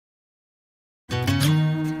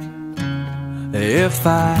if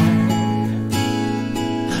I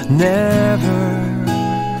never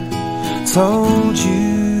told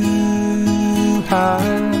you how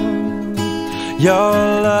your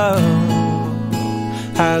love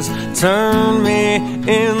has turned me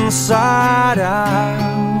inside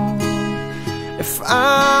out? If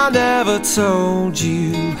I never told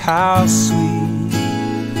you how sweet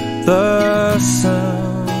the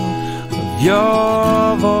sound of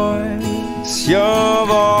your voice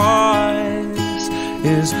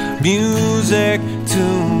is music to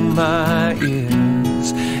my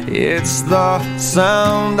ears. It's the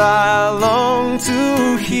sound I long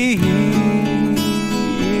to hear.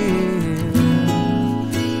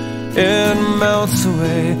 It melts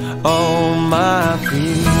away all my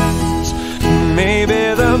fears.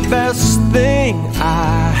 Maybe the best thing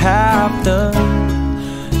I have done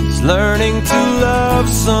is learning to love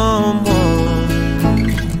someone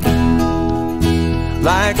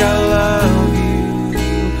like I love you,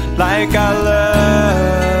 like I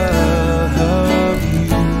love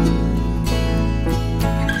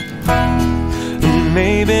you.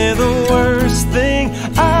 Maybe the worst thing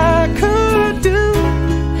I could do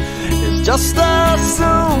is just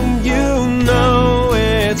assume you know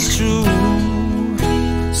it's true.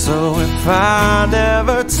 So if I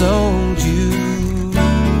never told you,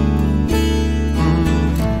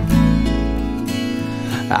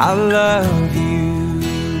 I love you.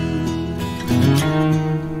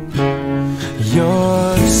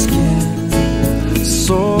 Your skin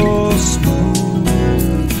so smooth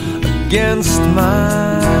against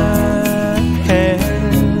my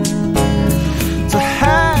hand. To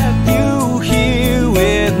have you here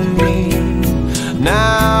with me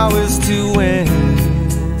now is to win.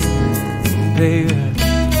 Baby,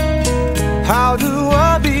 how do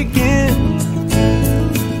I begin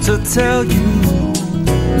to tell you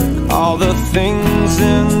all the things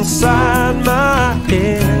inside my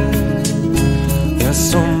head? There's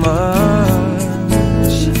so much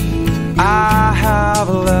I have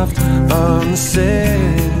left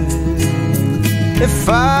unsaid. If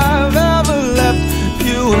I've ever left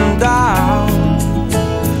you in doubt,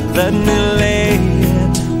 let me lay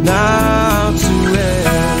it now to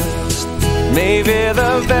rest. Maybe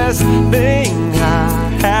the best thing I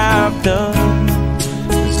have done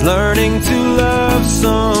is learning to love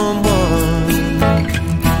someone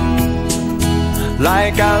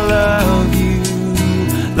like I love you,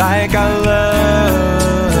 like I love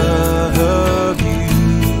you.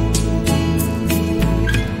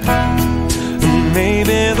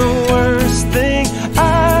 Maybe the worst thing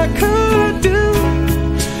I could do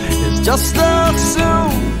is just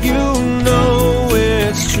assume you know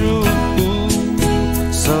it's true.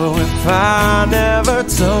 So if I never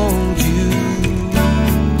told you,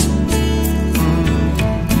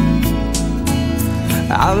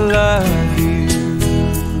 I love you.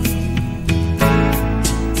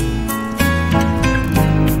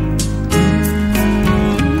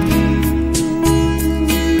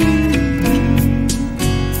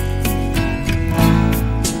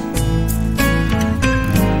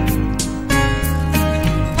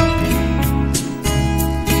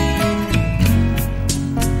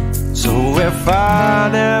 If I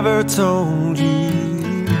never told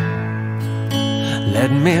you,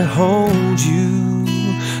 let me hold you,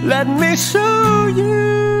 let me show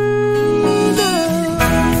you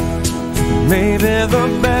that maybe the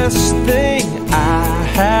best thing I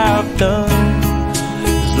have done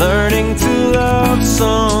is learning to love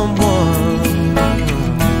someone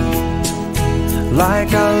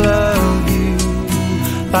like I love you,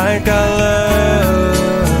 like I love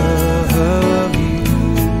you.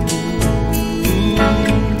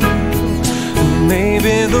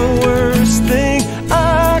 Maybe the worst thing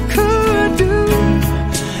I could do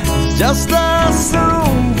is just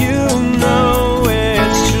assume you know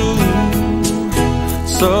it's true.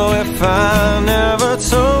 So if I never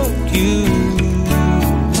told you,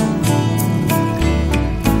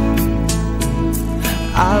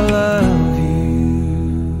 I love you.